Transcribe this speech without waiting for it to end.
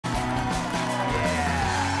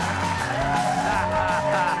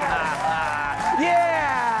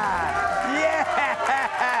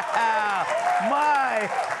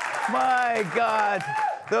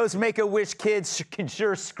Those Make-A-Wish kids can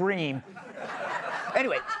sure scream.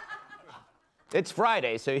 Anyway, it's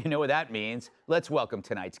Friday, so you know what that means. Let's welcome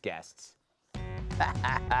tonight's guests.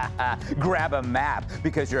 Grab a map,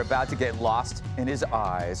 because you're about to get lost in his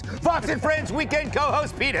eyes. Fox and Friends weekend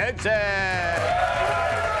co-host Pete Henson.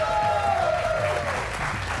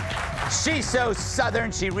 She's so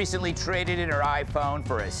Southern, she recently traded in her iPhone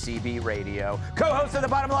for a CB radio. Co-host of The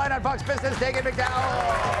Bottom Line on Fox Business, Megan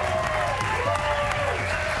McDowell.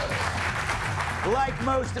 Like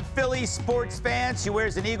most Philly sports fans, she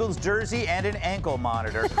wears an Eagles jersey and an ankle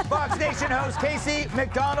monitor. Fox Nation host Casey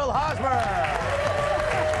McDonald-Hosmer.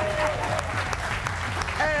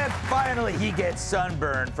 And finally, he gets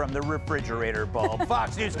sunburn from the refrigerator bulb.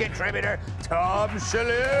 Fox News contributor Tom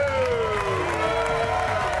Shalhoub.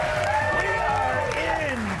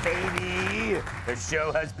 Baby, the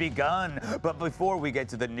show has begun. But before we get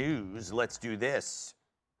to the news, let's do this.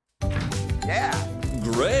 Yeah.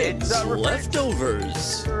 Greg's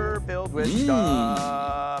Leftovers. Filled with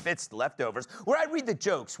stuff. It's Leftovers, where I read the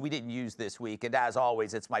jokes we didn't use this week. And as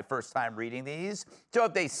always, it's my first time reading these. So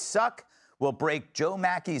if they suck, we'll break Joe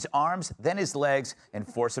Mackey's arms, then his legs, and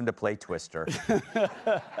force him to play Twister.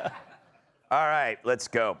 All right, let's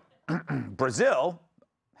go. Brazil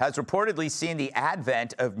has reportedly seen the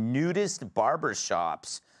advent of nudist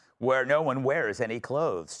barbershops where no one wears any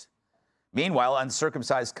clothes. Meanwhile,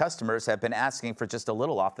 uncircumcised customers have been asking for just a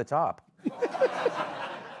little off the top.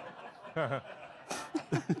 Pair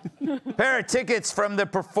of tickets from the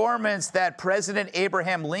performance that President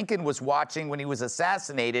Abraham Lincoln was watching when he was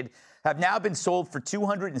assassinated have now been sold for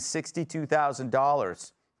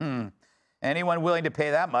 $262,000. Anyone willing to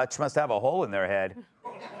pay that much must have a hole in their head.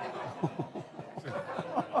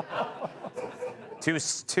 Too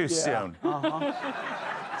soon.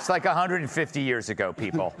 It's like 150 years ago,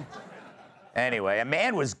 people. Anyway, a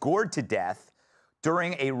man was gored to death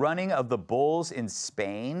during a running of the bulls in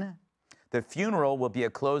Spain. The funeral will be a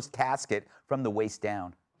closed casket from the waist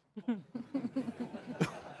down. Come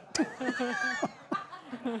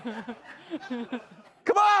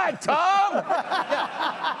on, Tom!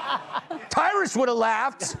 Tyrus would have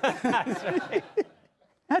laughed.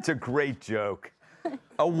 That's a great joke.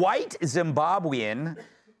 A white Zimbabwean,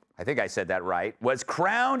 I think I said that right, was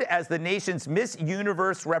crowned as the nation's Miss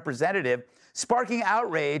Universe representative, sparking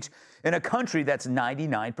outrage in a country that's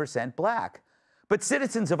 99% black. But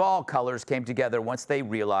citizens of all colors came together once they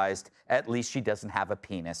realized at least she doesn't have a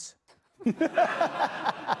penis. The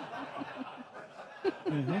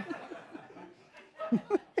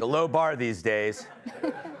low bar these days.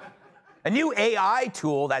 A new AI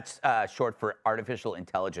tool, that's short for artificial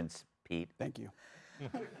intelligence, Pete. Thank you.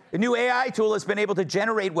 The new AI tool has been able to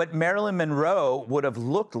generate what Marilyn Monroe would have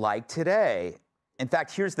looked like today. In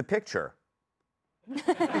fact, here's the picture.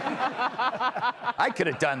 I could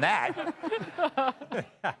have done that.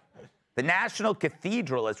 The National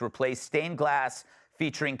Cathedral has replaced stained glass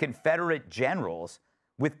featuring Confederate generals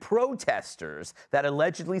with protesters that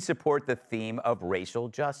allegedly support the theme of racial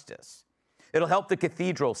justice. It'll help the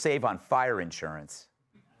cathedral save on fire insurance.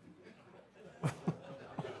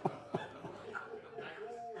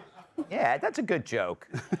 Yeah, that's a good joke.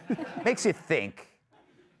 Makes you think.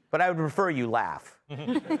 But I would prefer you laugh.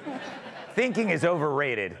 Thinking is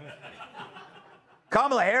overrated.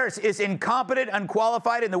 Kamala Harris is incompetent,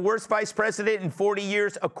 unqualified, and the worst vice president in 40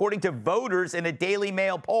 years, according to voters in a Daily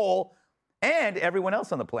Mail poll, and everyone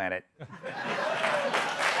else on the planet.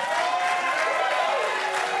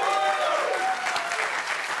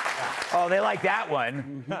 Oh, they like that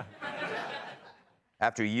one.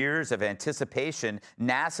 After years of anticipation,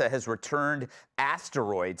 NASA has returned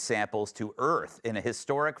asteroid samples to Earth in a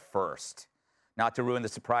historic first. Not to ruin the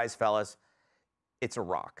surprise, fellas, it's a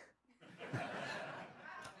rock.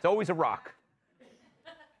 It's always a rock.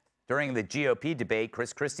 During the GOP debate,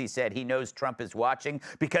 Chris Christie said he knows Trump is watching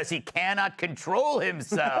because he cannot control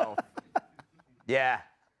himself. Yeah,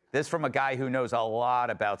 this from a guy who knows a lot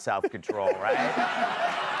about self-control, right?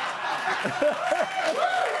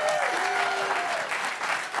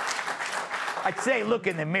 I'd say look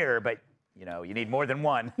in the mirror, but, you know, you need more than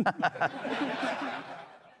one.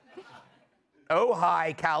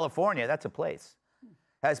 Ojai, California, that's a place,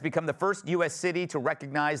 has become the first U.S. city to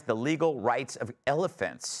recognize the legal rights of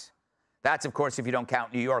elephants. That's, of course, if you don't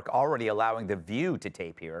count New York already allowing The View to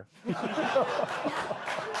tape here.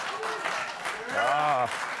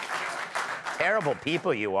 Terrible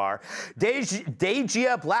people you are.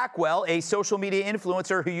 Dejia Blackwell, a social media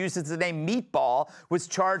influencer who uses the name Meatball, was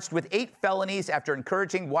charged with 8 felonies after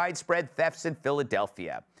encouraging widespread thefts in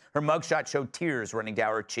Philadelphia. Her mugshot showed tears running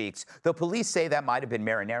down her cheeks, though police say that might have been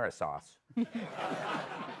marinara sauce.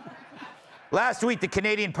 Last week, the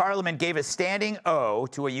Canadian Parliament gave a standing O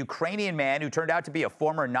to a Ukrainian man who turned out to be a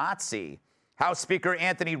former Nazi. House Speaker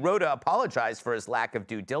Anthony Rota apologized for his lack of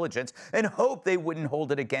due diligence and hoped they wouldn't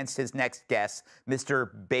hold it against his next guest,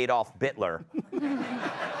 Mr. Badolf Bitler.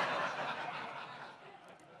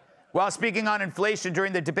 While speaking on inflation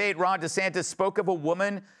during the debate, Ron DeSantis spoke of a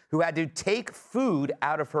woman who had to take food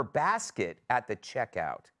out of her basket at the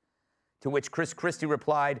checkout. To which Chris Christie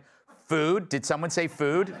replied, "Food? Did someone say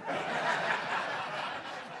food?"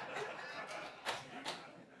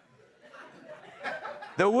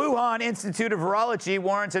 The Wuhan Institute of Virology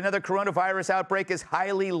warns another coronavirus outbreak is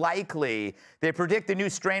highly likely. They predict the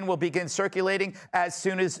new strain will begin circulating as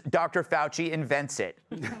soon as Dr. Fauci invents it.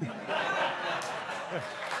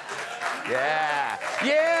 Yeah.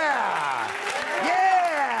 Yeah.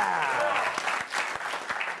 Yeah.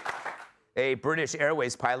 A British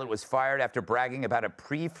Airways pilot was fired after bragging about a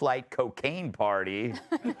pre-flight cocaine party.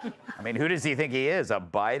 I mean, who does he think he is, a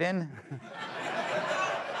Biden?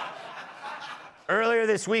 Earlier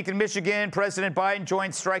this week in Michigan, President Biden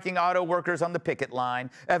joined striking auto workers on the picket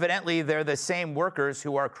line. Evidently, they're the same workers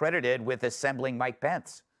who are credited with assembling Mike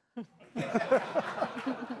Pence.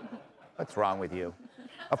 What's wrong with you?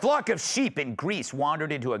 A flock of sheep in Greece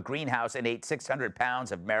wandered into a greenhouse and ate 600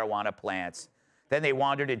 pounds of marijuana plants. Then they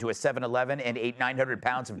wandered into a 7-Eleven and ate 900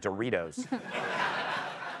 pounds of Doritos.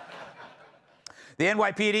 The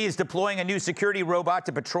NYPD is deploying a new security robot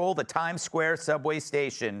to patrol the Times Square subway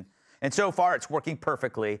station. And so far, it's working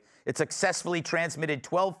perfectly. It successfully transmitted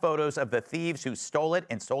 12 photos of the thieves who stole it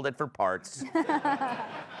and sold it for parts.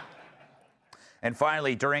 And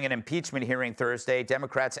finally, during an impeachment hearing Thursday,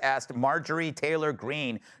 Democrats asked Marjorie Taylor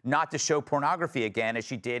Greene not to show pornography again, as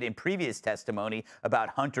she did in previous testimony about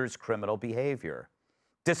Hunter's criminal behavior.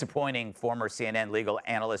 Disappointing former CNN legal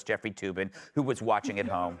analyst Jeffrey Toobin, who was watching at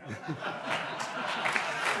home.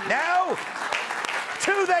 Now,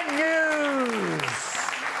 to the news.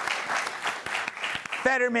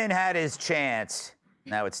 Fetterman had his chance.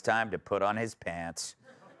 Now it's time to put on his pants.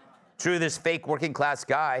 True, this fake working-class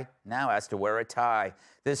guy now has to wear a tie.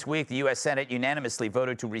 This week, the U.S. Senate unanimously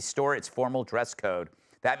voted to restore its formal dress code.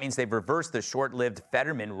 That means they've reversed the short-lived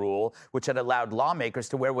Fetterman rule, which had allowed lawmakers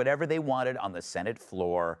to wear whatever they wanted on the Senate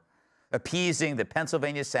floor, appeasing the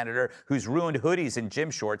Pennsylvania senator who's ruined hoodies and gym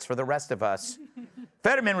shorts for the rest of us.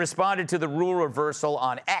 Fetterman responded to the rule reversal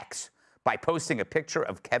on X by posting a picture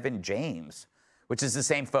of Kevin James, which is the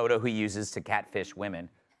same photo he uses to catfish women.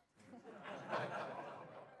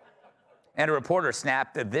 And a reporter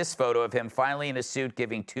snapped this photo of him finally in a suit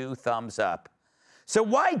giving 2 thumbs up. So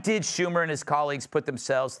why did Schumer and his colleagues put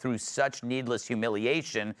themselves through such needless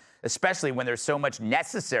humiliation, especially when there's so much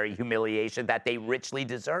necessary humiliation that they richly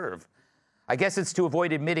deserve? I guess it's to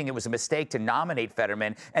avoid admitting it was a mistake to nominate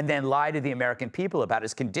Fetterman and then lie to the American people about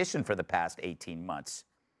his condition for the past 18 months.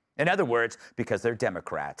 In other words, because they're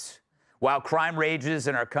Democrats. While crime rages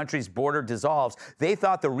and our country's border dissolves, they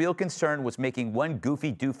thought the real concern was making one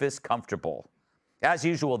goofy doofus comfortable. As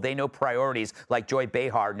usual, they know priorities like Joy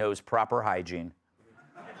Behar knows proper hygiene.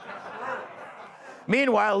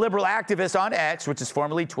 Meanwhile, a liberal activist on X, which is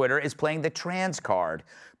formerly Twitter, is playing the trans card,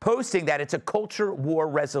 posting that it's a culture war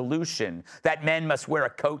resolution, that men must wear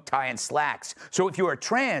a coat, tie, and slacks. So if you are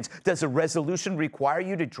trans, does the resolution require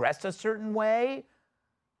you to dress a certain way?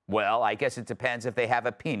 Well, I guess it depends if they have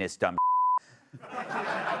a penis, dumb.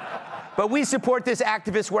 But we support this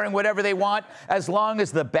activist wearing whatever they want as long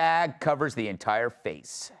as the bag covers the entire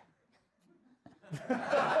face.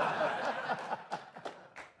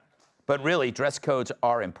 But really, dress codes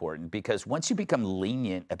are important because once you become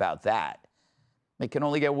lenient about that, it can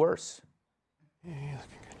only get worse.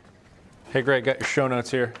 Hey, Greg, got your show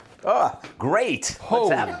notes here. Oh, great. Oh.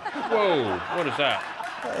 What's happening? Whoa, what is that?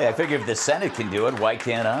 Hey, I figure if the Senate can do it, why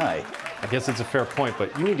can't I? I guess it's a fair point,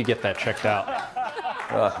 but you need to get that checked out.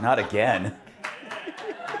 Not again.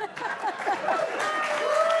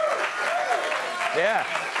 Yeah.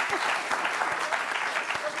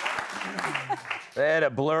 They had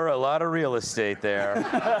to blur a lot of real estate there.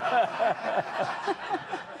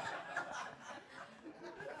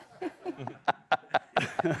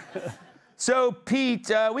 So,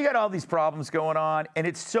 Pete, we got all these problems going on, and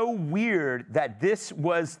it's so weird that this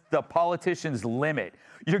was the politician's limit.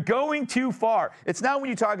 You're going too far. It's not when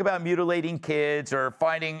you talk about mutilating kids or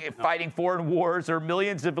fighting foreign wars or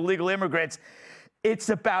millions of illegal immigrants. It's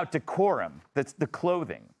about decorum. That's the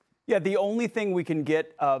clothing. Yeah, the only thing we can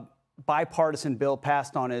get a bipartisan bill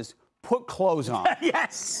passed on is put clothes on.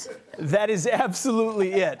 Yes. That is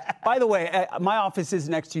absolutely it. By the way, my office is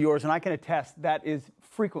next to yours, and I can attest that is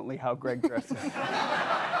frequently how Greg dresses.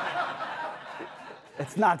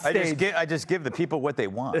 It's not staged. I just give the people what they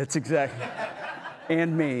want. It's exactly.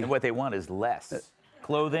 And me. And what they want is less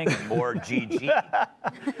clothing and more GG.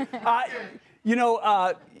 You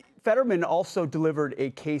know, Fetterman also delivered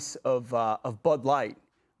a case of Bud Light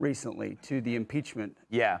recently to the impeachment.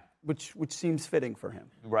 Yeah. Which seems fitting for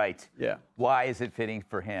him. Right. Yeah. Why is it fitting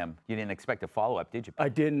for him? You didn't expect a follow-up, did you? I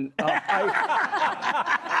didn't.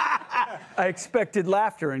 I expected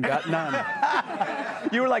laughter and got none.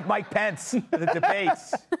 You were like Mike Pence at the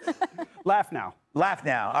debates. Laugh now. Laugh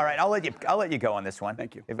now. All right, I'll let you go on this one.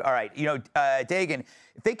 Thank you. All right, you know, Dagan,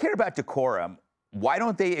 if they care about decorum, why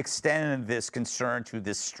don't they extend this concern to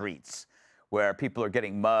the streets, where people are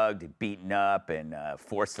getting mugged, beaten up, and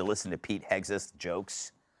forced to listen to Pete Hegseth's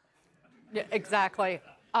jokes? Yeah, exactly.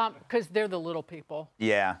 Because they're the little people.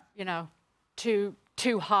 Yeah. You know, too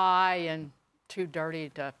high and too dirty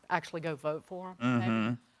to actually go vote for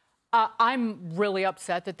them. I'm really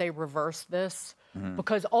upset that they reversed this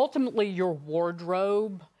because ultimately your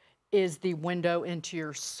wardrobe is the window into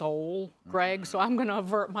your soul, Greg. So I'm going to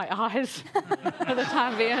avert my eyes for the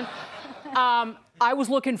time being. I was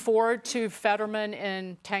looking forward to Fetterman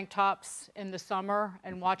in tank tops in the summer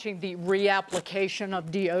and watching the reapplication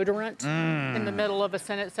of deodorant in the middle of a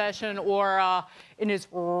Senate session, or in his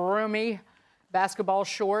roomy basketball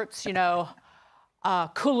shorts, you know,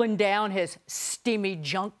 cooling down his steamy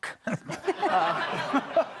junk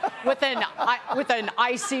with an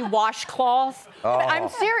icy washcloth. Oh.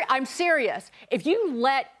 I'm serious. If you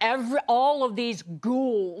let all of these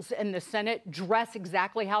ghouls in the Senate dress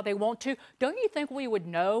exactly how they want to, don't you think we would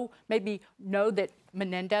maybe know that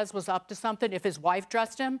Menendez was up to something if his wife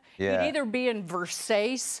dressed him? Yeah. He'd either be in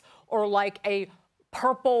Versace or like a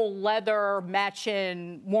purple leather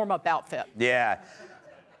matching warm-up outfit. Yeah.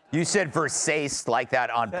 You said Versace like that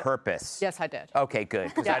on purpose. Yes, I did. Okay, good,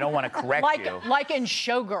 because I don't want to correct you. Like in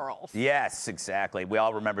Showgirls. Yes, exactly. We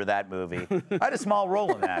all remember that movie. I had a small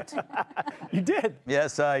role in that. You did.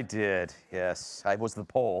 Yes, I did. Yes, I was the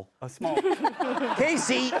pole. A small.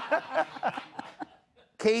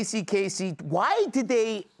 Casey, why did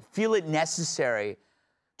they feel it necessary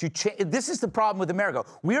to change? This is the problem with America.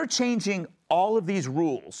 We're changing all of these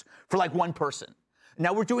rules for like one person.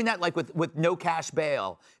 Now we're doing that like with no cash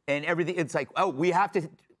bail and everything. It's like, oh, we have to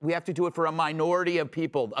do it for a minority of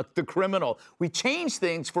people, the criminal. We change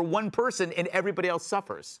things for one person and everybody else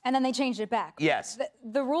suffers. And then they changed it back. Yes.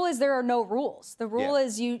 The rule is there are no rules. The rule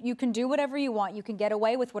is you can do whatever you want. You can get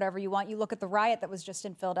away with whatever you want. You look at the riot that was just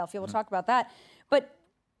in Philadelphia. We'll talk about that. But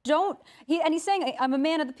he's saying, I'm a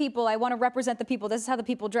man of the people. I want to represent the people. This is how the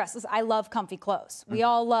people dress. I love comfy clothes. We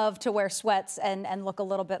all love to wear sweats and look a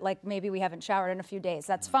little bit like maybe we haven't showered in a few days.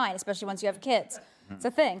 That's fine, especially once you have kids. It's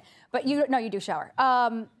a thing. But you do shower.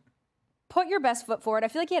 Put your best foot forward. I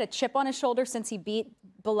feel like he had a chip on his shoulder since he beat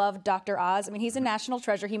beloved Dr. Oz. I mean, he's a national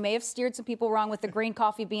treasure. He may have steered some people wrong with the green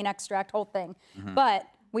coffee bean extract, whole thing. But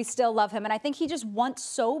we still love him. And I think he just wants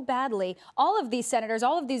so badly, all of these senators,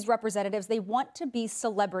 all of these representatives, they want to be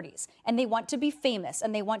celebrities and they want to be famous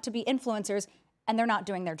and they want to be influencers, and they're not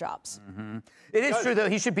doing their jobs. It is true, though.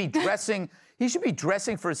 He should be dressing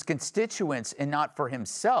for his constituents and not for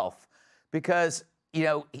himself, because, you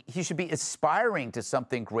know, he should be aspiring to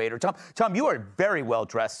something greater. Tom, you are very well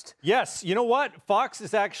dressed. Yes, you know what? Fox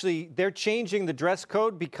is they're changing the dress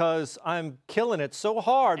code because I'm killing it so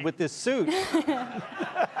hard with this suit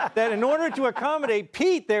that in order to accommodate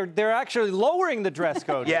Pete, they're actually lowering the dress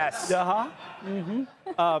code. Yes. No,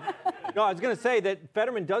 I was going to say that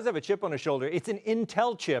Fetterman does have a chip on his shoulder. It's an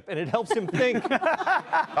Intel chip, and it helps him think.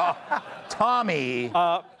 Tommy.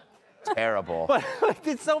 Terrible. But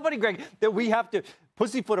it's so funny, Greg, that we have to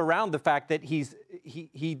pussyfoot around the fact that he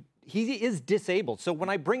is disabled. So when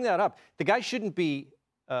I bring that up, the guy shouldn't be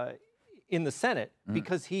in the Senate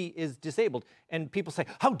because he is disabled. And people say,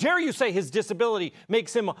 how dare you say his disability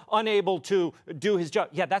makes him unable to do his job?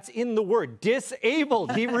 Yeah, that's in the word,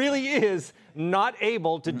 disabled. He really is not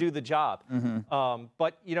able to do the job.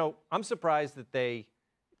 But, you know, I'm surprised that they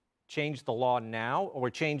change the law now or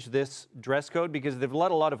change this dress code, because they've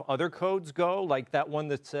let a lot of other codes go, like that one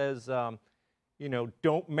that says, you know,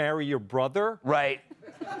 don't marry your brother. Right.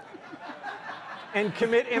 And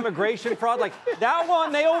commit immigration fraud. Like that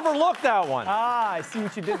one, they overlooked that one. Ah, I see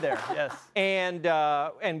what you did there. Yes.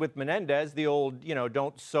 And with Menendez, the old, you know,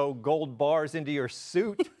 don't sew gold bars into your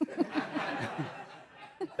suit.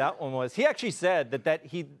 That one was. He actually said that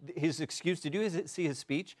his excuse, did you see his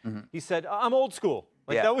speech? He said, I'm old school.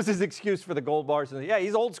 Like that was his excuse for the gold bars. And yeah,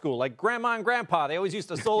 he's old school. Like grandma and grandpa, they always used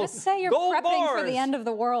to sew Just say you're gold prepping bars. for the end of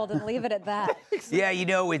the world and leave it at that. Yeah, you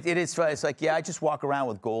know, it is. It's like, yeah, I just walk around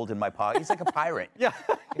with gold in my pocket. He's like a pirate. Yeah.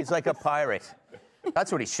 He's like a pirate.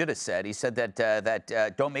 That's what he should have said. He said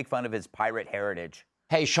that don't make fun of his pirate heritage.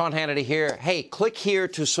 Hey, Sean Hannity here. Hey, click here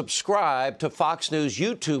to subscribe to Fox News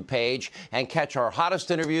YouTube page and catch our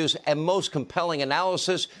hottest interviews and most compelling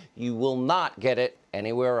analysis. You will not get it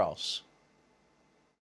anywhere else.